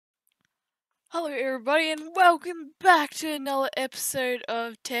Hello everybody and welcome back to another episode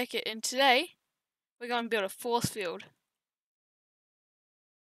of Tekkit, and today we're going to build a force field.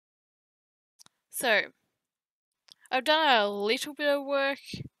 So, I've done a little bit of work.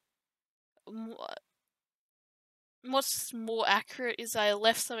 What's more accurate is I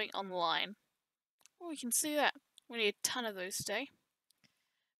left something online. Well, we can see that. We need a ton of those today.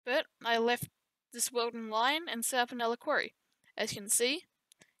 But I left this world online and set up another quarry. As you can see,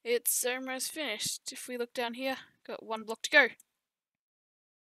 it's almost finished. If we look down here, got one block to go.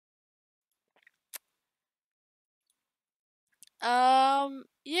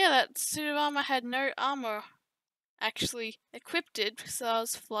 Yeah, that suit of armor had no armor actually equipped it because I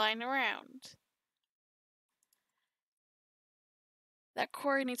was flying around. That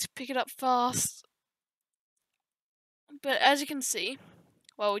quarry needs to pick it up fast. But as you can see,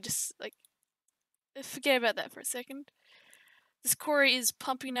 well, we just, forget about that for a second. This quarry is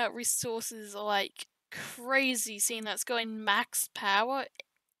pumping out resources like crazy, seeing that it's going max power.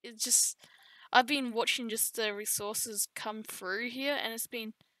 I've been watching just the resources come through here, and it's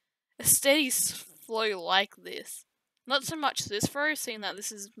been a steady flow like this. Not so much this row, seeing that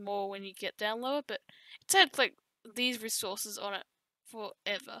this is more when you get down lower, but it's had like these resources on it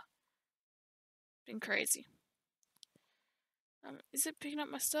forever. Been crazy. Is it picking up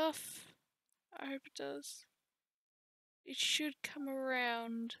my stuff? I hope it does. It should come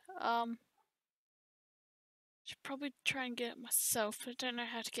around. Should probably try and get it myself, but I don't know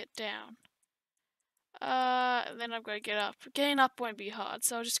how to get down. Then I've got to get up. Getting up won't be hard,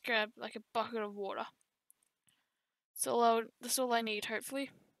 so I'll just grab like a bucket of water. So that's all I need, hopefully.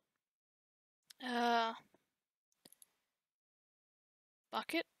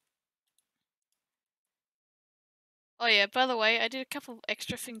 Bucket. Oh yeah, by the way, I did a couple of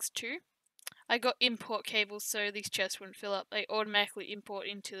extra things too. I got import cables so these chests wouldn't fill up. They automatically import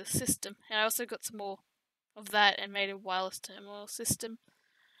into the system. And I also got some more of that and made a wireless terminal system.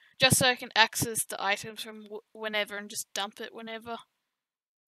 Just so I can access the items from whenever and just dump it whenever.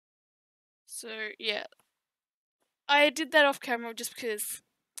 So yeah. I did that off camera just because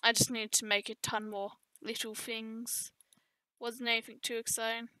I just needed to make a ton more little things. Wasn't anything too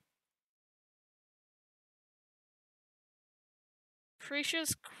exciting. Pretty sure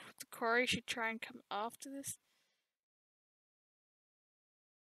the quarry should try and come after this.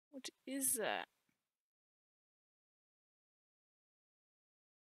 What is that?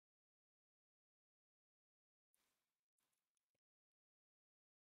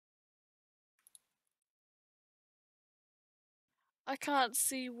 I can't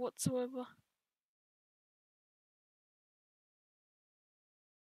see whatsoever.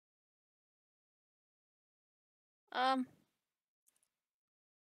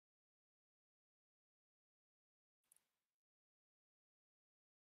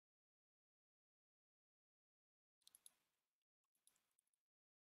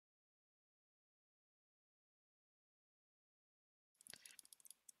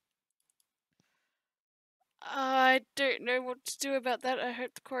 I don't know what to do about that. I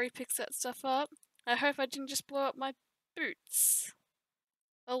hope the quarry picks that stuff up. I hope I didn't just blow up my boots.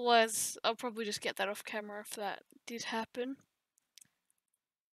 Otherwise, I'll probably just get that off camera if that did happen.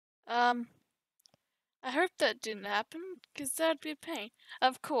 I hope that didn't happen, because that'd be a pain.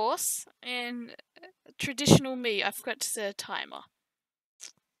 Of course, in traditional me, I forgot to set a timer.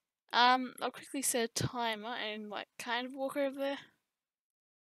 I'll quickly set a timer and, like, kind of walk over there.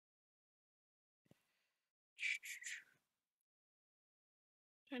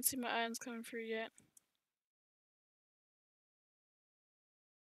 Don't see my irons coming through yet.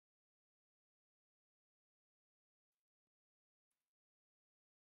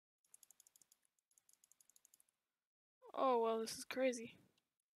 Oh, well, this is crazy.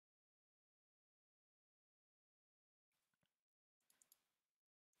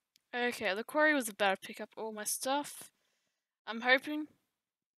 Okay, the quarry was about to pick up all my stuff. I'm hoping.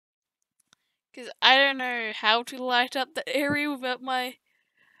 Because I don't know how to light up the area without my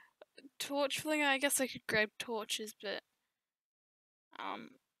torch thing. I guess I could grab torches, but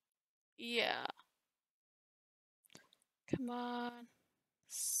yeah. Come on.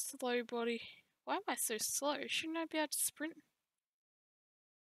 Slow body. Why am I so slow? Shouldn't I be able to sprint?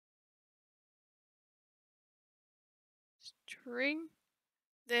 String.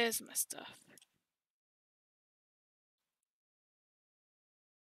 There's my stuff.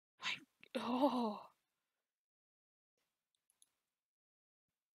 Oh.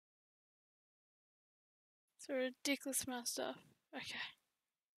 It's a ridiculous amount of stuff. Okay.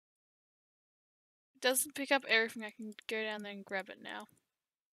 It doesn't pick up everything. I can go down there and grab it now.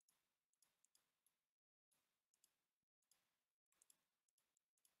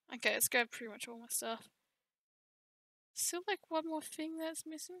 Okay, let's grab pretty much all my stuff. Still like one more thing that's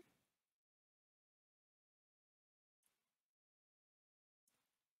missing.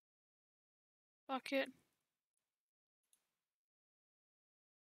 Bucket.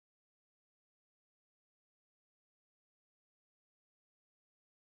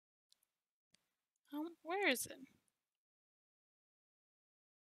 Where is it?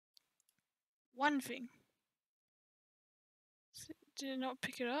 One thing. Did it not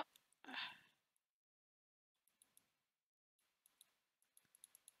pick it up?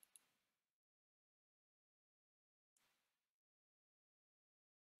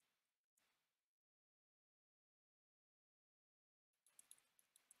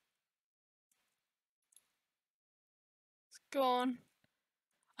 It's gone.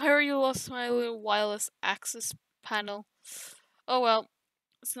 I already lost my little wireless access panel. Oh well,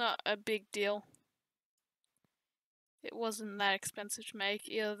 it's not a big deal. It wasn't that expensive to make.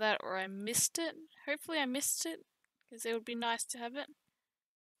 Either that or I missed it. Hopefully I missed it, because it would be nice to have it.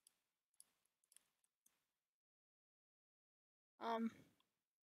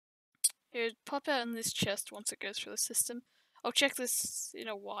 It would pop out in this chest once it goes through the system. I'll check this in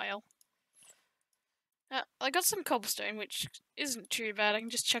a while. I got some cobblestone, which isn't too bad. I can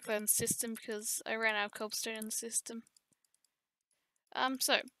just check that in the system because I ran out of cobblestone in the system.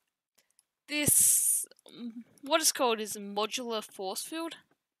 So this what is called is a modular force field.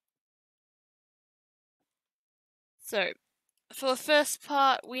 So for the first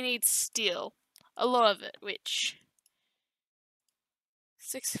part, we need steel, a lot of it, which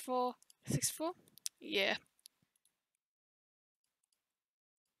 64, 64, yeah.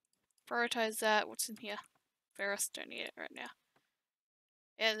 Prioritize that. What's in here? Ferrous, don't need it right now.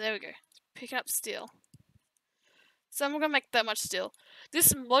 Yeah, there we go. Picking up steel. So I'm not gonna make that much steel.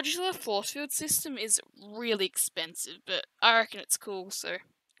 This modular force field system is really expensive, but I reckon it's cool, so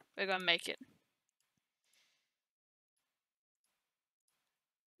we're gonna make it.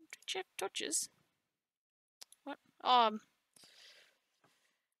 Do you have torches? What?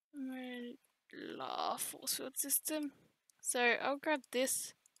 Modular force field system. So I'll grab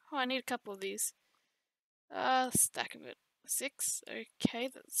this. Oh, I need a couple of these. Stack of it. 6. Okay,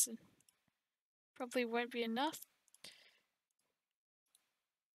 that's probably won't be enough.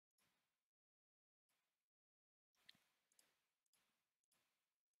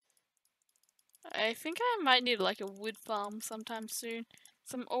 I think I might need like a wood farm sometime soon.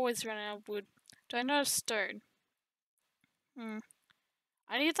 So I'm always running out of wood. Do I know stone?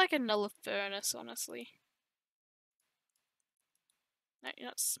 I need like another furnace, honestly. No, you're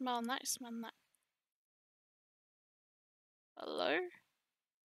not smelling that, you're smelling that. Hello?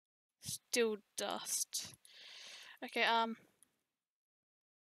 Still dust. Okay,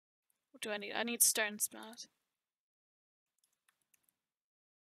 what do I need? I need stone smelt.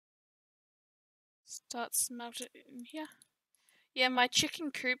 Start smelting in here. Yeah, my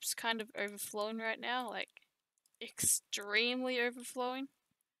chicken coop's kind of overflowing right now, like extremely overflowing.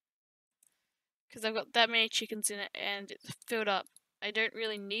 Because I've got that many chickens in it and it's filled up. I don't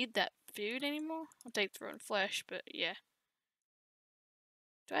really need that food anymore. I'll take the rotten flesh, but yeah.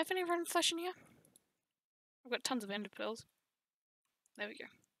 Do I have any rotten flesh in here? I've got tons of ender pearls. There we go.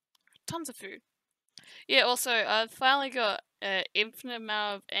 Tons of food. Yeah, also, I've finally got an infinite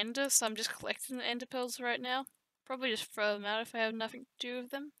amount of ender, so I'm just collecting the ender pearls right now. Probably just throw them out if I have nothing to do with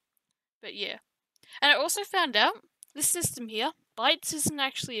them. But yeah. And I also found out, this system here, bytes isn't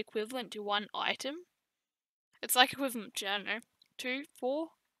actually equivalent to one item. It's like equivalent to, I don't know, 2, 4?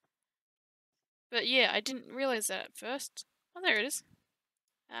 But yeah, I didn't realize that at first. Oh, there it is.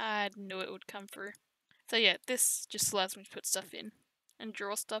 I knew it would come through. So yeah, this just allows me to put stuff in and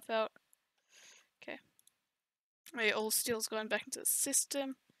draw stuff out. Okay. Oh yeah, all the steel's going back into the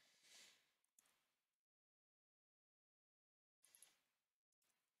system.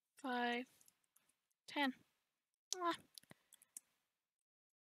 5, 10. Ah.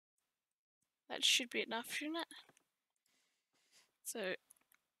 That should be enough, shouldn't it? So,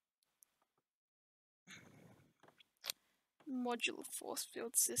 modular force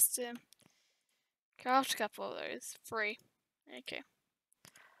field system. Craft a couple of those. 3. Okay.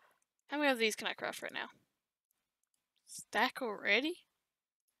 How many of these can I craft right now? Stack already?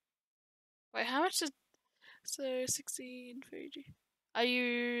 Wait, how much is... So, 16, 30. I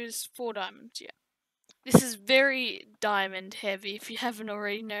use 4 diamonds, yeah. This is very diamond heavy, if you haven't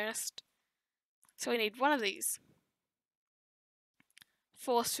already noticed. So we need one of these.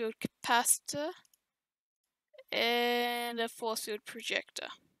 Force field capacitor. And a force field projector.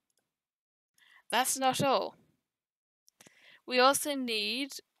 That's not all. We also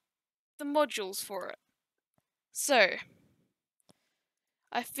need the modules for it. So,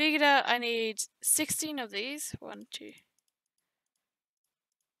 I figured out I need 16 of these. 1, 2.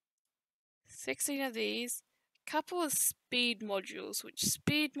 16 of these. A couple of speed modules, which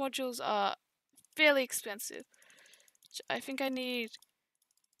speed modules are fairly expensive. I think I need.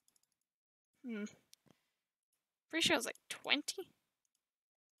 Pretty sure it was like 20.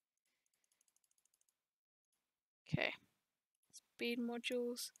 Okay. Speed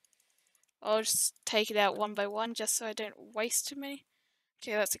modules. I'll just take it out one by one just so I don't waste too many.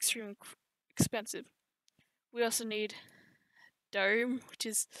 Okay, that's extremely expensive. We also need dome, which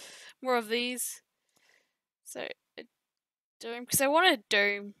is more of these. So a dome, because I want a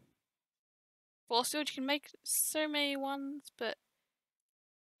dome force field. You can make so many ones, but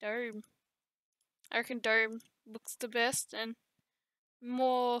dome. I reckon dome looks the best and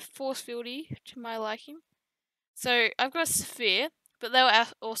more force fieldy to my liking. So I've got a sphere, but they'll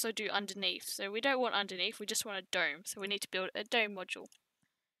also do underneath. So we don't want underneath, we just want a dome. So we need to build a dome module.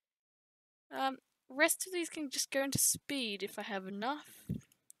 Rest of these can just go into speed if I have enough.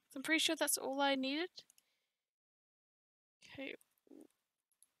 I'm pretty sure that's all I needed. Okay.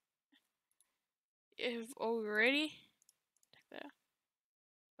 If already, there.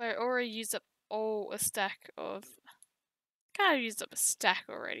 I already used up a stack of. Kind of used up a stack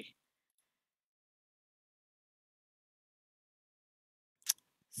already.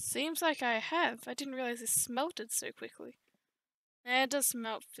 Seems like I have. I didn't realize this smelted so quickly. Yeah, it does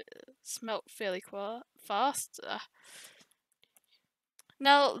smelt fairly fast.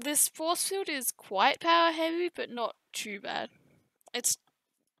 Now, this force field is quite power heavy, but not too bad. It's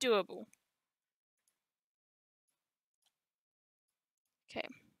doable. Okay.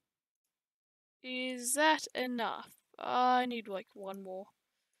 Is that enough? I need like one more.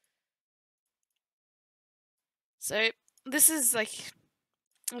 So, this is like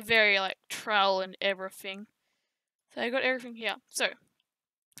a very like trial and error thing. So I got everything here. So,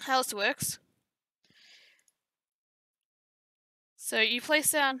 how this works. So you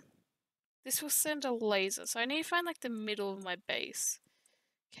place down, this will send a laser. So I need to find like the middle of my base.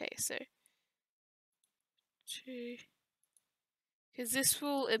 Okay, so 2, because this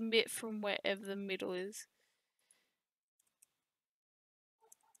will emit from wherever the middle is.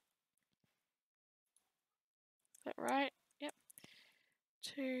 Is that right? Yep.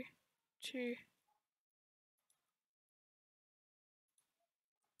 2, 2.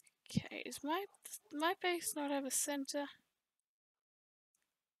 Okay, is my base not have a center?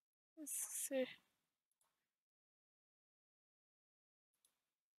 Let's see.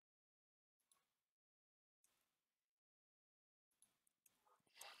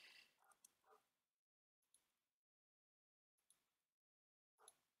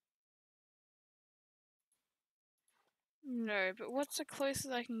 No, but what's the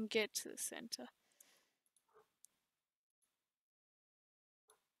closest I can get to the center?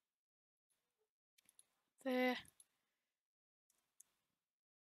 There.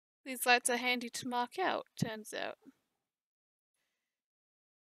 These lights are handy to mark out, turns out.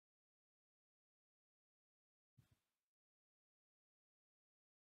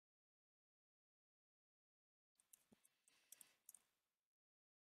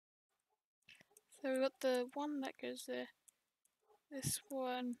 So we got the one that goes there. This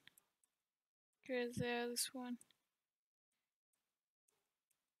one goes there, this one.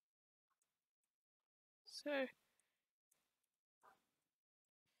 So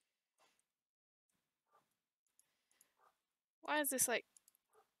why is this like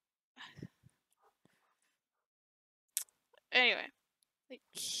anyway, like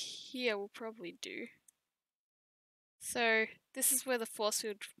here will probably do. So this is where the force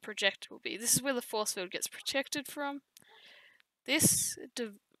field projector will be. This is where the force field gets projected from. This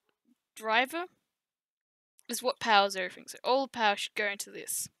driver is what powers everything. So all the power should go into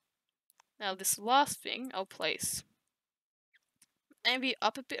this. Now this last thing I'll place maybe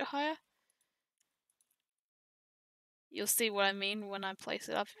up a bit higher. You'll see what I mean when I place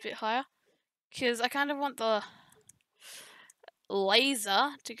it up a bit higher. Because I kind of want the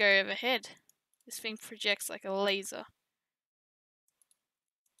laser to go overhead. This thing projects like a laser.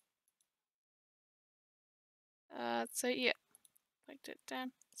 So yeah, like it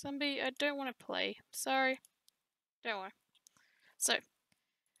down. Zombie, I don't want to play. Sorry. Don't worry. So,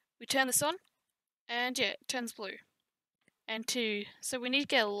 we turn this on, and yeah, it turns blue. So we need to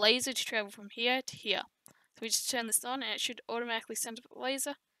get a laser to travel from here to here. So we just turn this on, and it should automatically send up the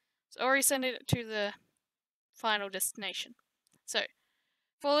laser. It's already sent it to the final destination. So,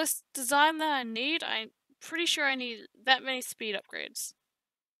 for this design that I need, I'm pretty sure I need that many speed upgrades.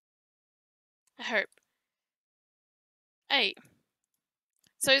 I hope. 8.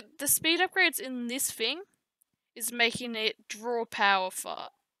 So the speed upgrades in this thing is making it draw power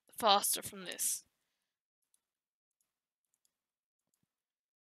faster from this.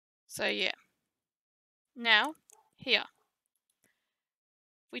 So yeah. Now, here.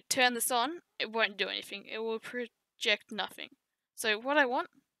 If we turn this on, it won't do anything. It will project nothing. So what I want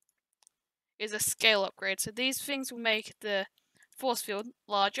is a scale upgrade. So these things will make the force field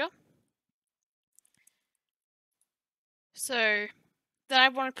larger. So then I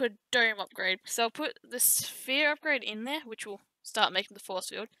want to put a dome upgrade. So I'll put the sphere upgrade in there, which will start making the force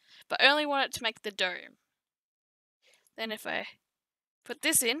field, but I only want it to make the dome. Then if I put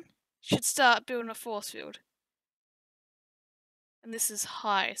this in, it should start building a force field. And this is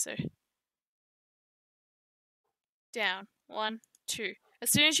high, so down. 1, 2. As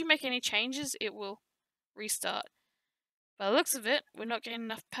soon as you make any changes, it will restart. By the looks of it, we're not getting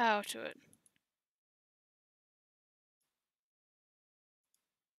enough power to it.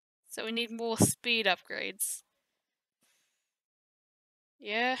 So we need more speed upgrades.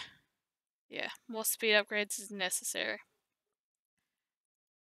 Yeah, more speed upgrades is necessary.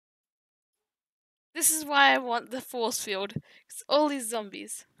 This is why I want the force field. It's all these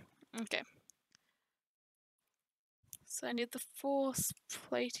zombies. Okay. So I need the force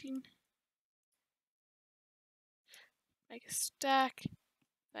plating. Make a stack.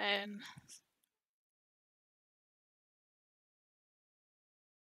 Then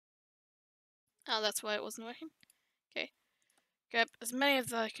oh, that's why it wasn't working. Okay. Grab as many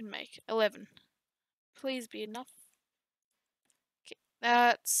as I can make. 11. Please be enough. Okay.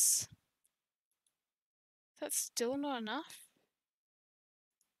 That's still not enough.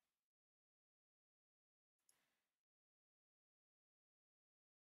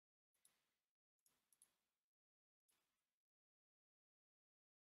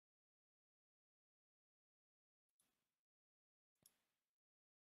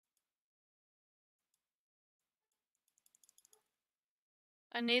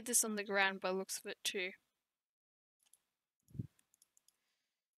 I need this on the ground by the looks of it too.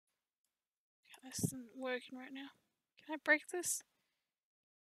 This isn't working right now. Can I break this?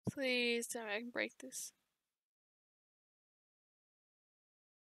 Please tell me I can break this.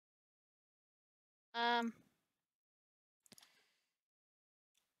 Do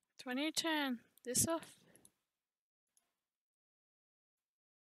I need to turn this off?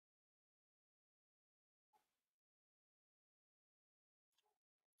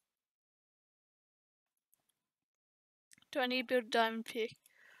 Do I need to build a diamond pick?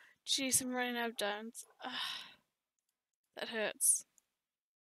 Jeez, I'm running out of diamonds. That hurts.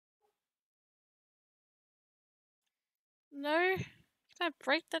 No? Can I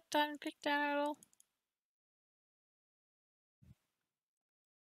break that diamond pick down at all?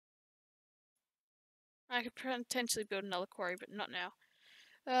 I could potentially build another quarry, but not now.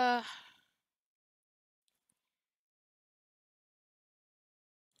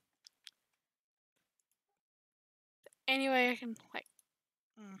 Anyway, I can, like...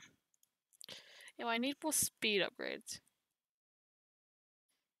 Anyway, I need more speed upgrades.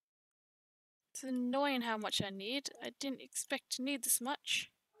 It's annoying how much I need. I didn't expect to need this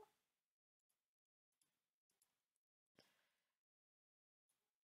much.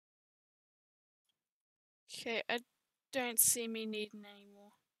 Okay, I don't see me needing any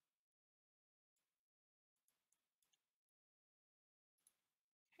more.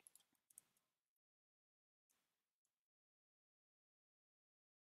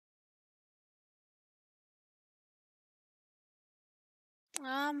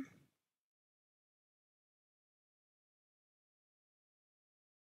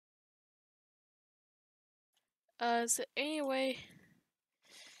 Is there any way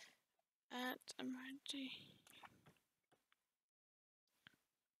at emergency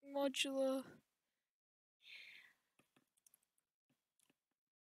modular?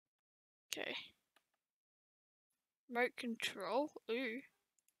 Okay. Remote control. Ooh.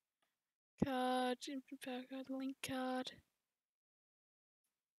 Card, input power card, link card.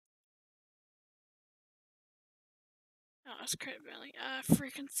 Oh, that's credibility.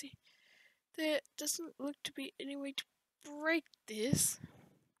 Frequency. There doesn't look to be any way to break this.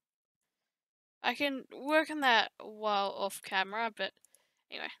 I can work on that while off camera, but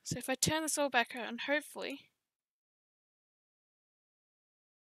anyway. So if I turn this all back on, hopefully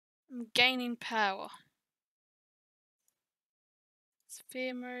I'm gaining power.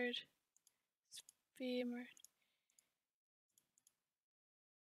 Sphere mode. Sphere mode.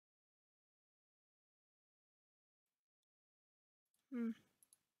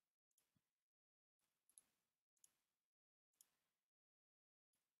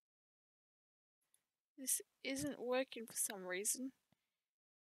 This isn't working for some reason.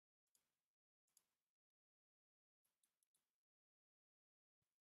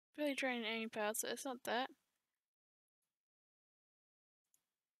 really draining any power, so it's not that.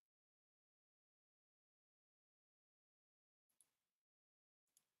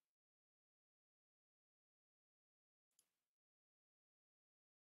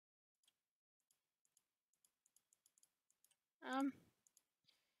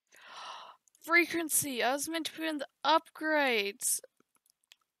 Frequency. I was meant to put in the upgrades.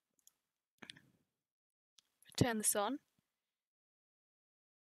 Turn this on.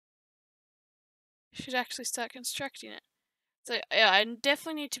 Should actually start constructing it. So yeah, I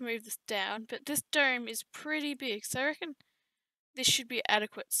definitely need to move this down, but this dome is pretty big, so I reckon this should be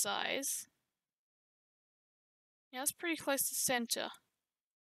adequate size. Yeah, it's pretty close to center,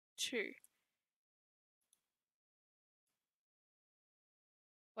 too.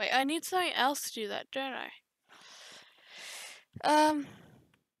 Wait, I need something else to do that, don't I? How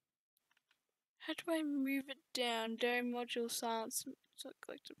do I move it down? Dome module, silence,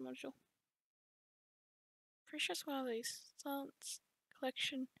 collected module. Pretty sure it's one of these. Silence,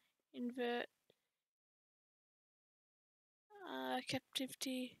 collection, invert,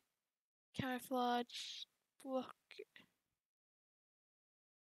 captivity, camouflage, block,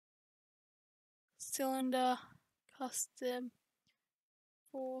 cylinder, custom,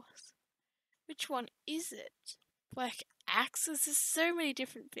 force. Which one is it? Black axis? There's so many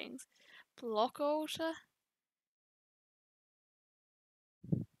different things. Block alter.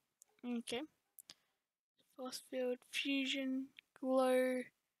 Okay. Force field, fusion, glow,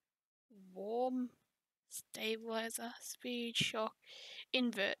 warm, stabilizer, speed, shock,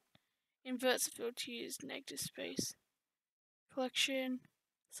 invert. Inverts the field to use negative space. Collection,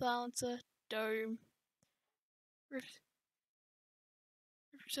 silencer, dome,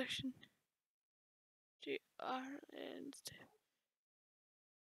 protection, GR and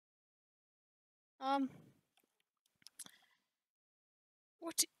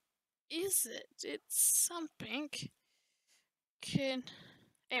what is it? It's something.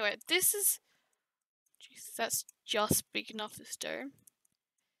 Anyway, this is. Jeez, that's just big enough, this dome.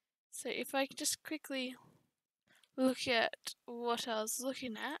 So if I can just quickly look at what I was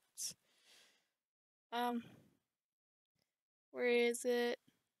looking at. Where is it?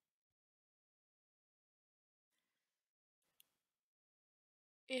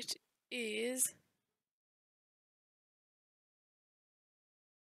 It is.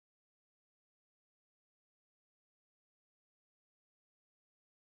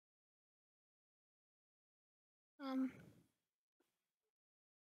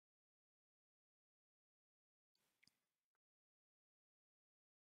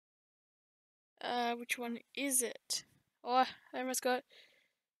 Which one is it? Oh, I almost got.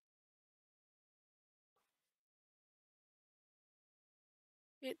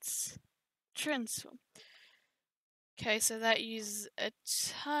 It's transform. Okay, so that uses a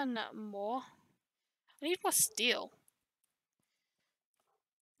ton more. I need more steel.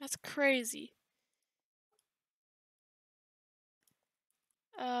 That's crazy.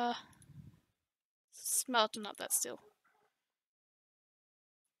 Smelting up that steel.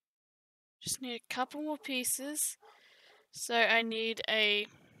 Just need a couple more pieces. So I need a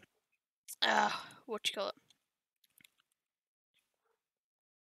what you call it?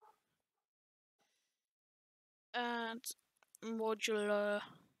 And modular.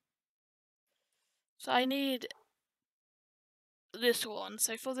 So I need this one.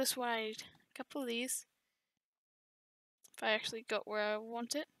 So for this one I need a couple of these. If I actually got where I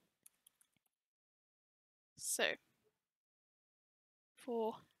want it. So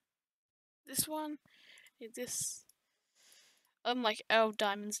for this one, I need this. I'm like out of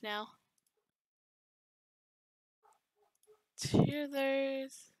diamonds now. 2 of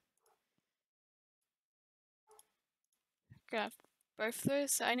those. Grab both of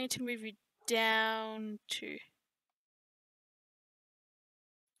those. So I need to move you down to.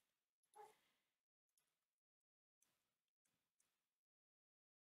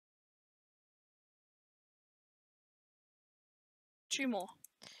 Two more.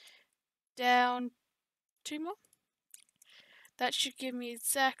 Down 2 more. That should give me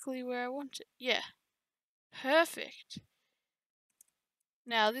exactly where I want it. Yeah. Perfect.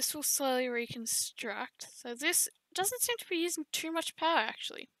 Now this will slowly reconstruct. So this doesn't seem to be using too much power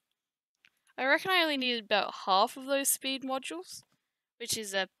actually. I reckon I only needed about half of those speed modules, which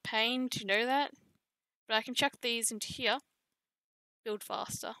is a pain to know that. But I can chuck these into here. Build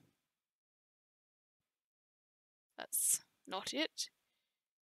faster. That's not it.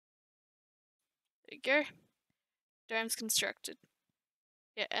 There you go. Dome's constructed.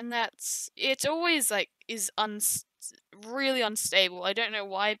 Yeah, and it's always like really unstable. I don't know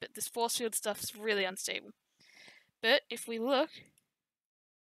why, but this force field stuff is really unstable. But if we look,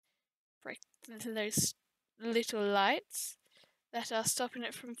 break into those little lights that are stopping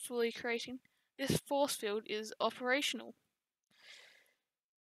it from fully creating. This force field is operational.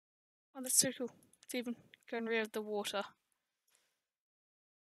 Oh, that's so cool. It's even gotten rid of the water.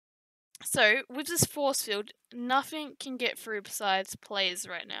 So, with this force field, nothing can get through besides players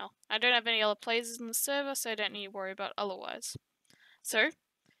right now. I don't have any other players in the server, so I don't need to worry about otherwise. So,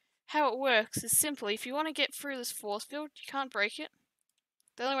 how it works is simply, if you want to get through this force field, you can't break it.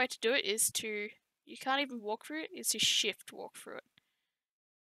 The only way to do it is to, you can't even walk through it, is to shift walk through it.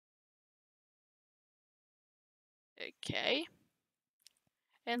 Okay.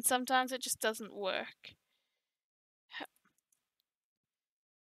 And sometimes it just doesn't work.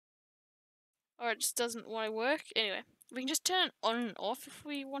 Or it just doesn't want to work. Anyway, we can just turn it on and off if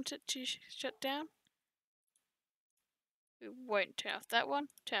we want it to shut down. We won't turn off that one,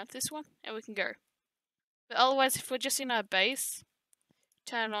 turn off this one, and we can go. But otherwise, if we're just in our base,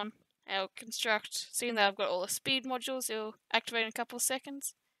 turn on our construct. Seeing that I've got all the speed modules, it'll activate in a couple of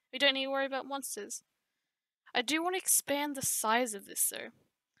seconds. We don't need to worry about monsters. I do want to expand the size of this though.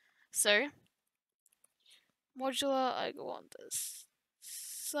 So, modular, I go on this.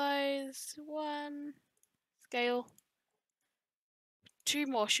 Size 1, scale. 2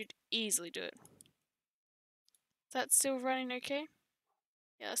 more should easily do it. That's still running okay?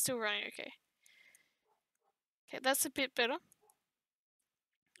 Yeah, that's still running okay. Okay, that's a bit better.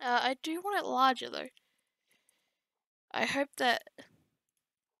 I do want it larger though. I hope that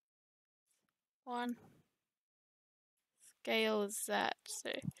 1 scale is that.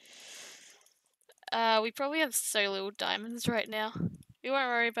 So, we probably have so little diamonds right now. We won't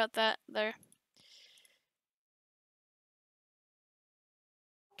worry about that though.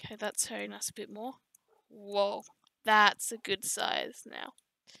 Okay, that's hurting us a bit more. Whoa, that's a good size now.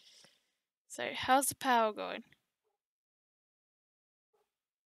 So, how's the power going?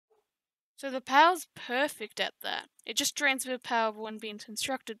 So the power's perfect at that. It just drains a bit of power when being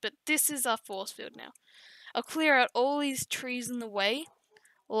constructed, but this is our force field now. I'll clear out all these trees in the way,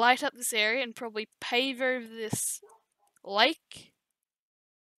 light up this area, and probably pave over this lake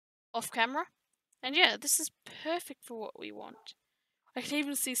off camera. And yeah, this is perfect for what we want. I can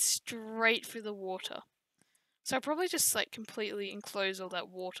even see straight through the water. So I'll probably just like completely enclose all that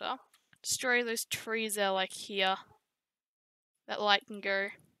water. Destroy those trees that are like here. That light can go.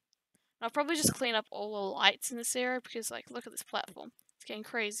 I'll probably just clean up all the lights in this area because, like, look at this platform. It's getting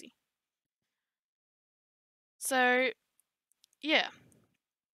crazy. So, yeah.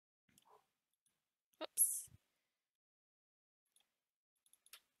 Oops.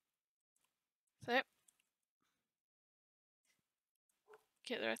 So,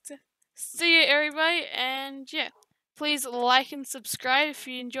 get the rest of it. See you, everybody, and yeah. Please like and subscribe if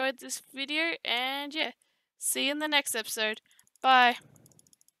you enjoyed this video, and yeah. See you in the next episode. Bye.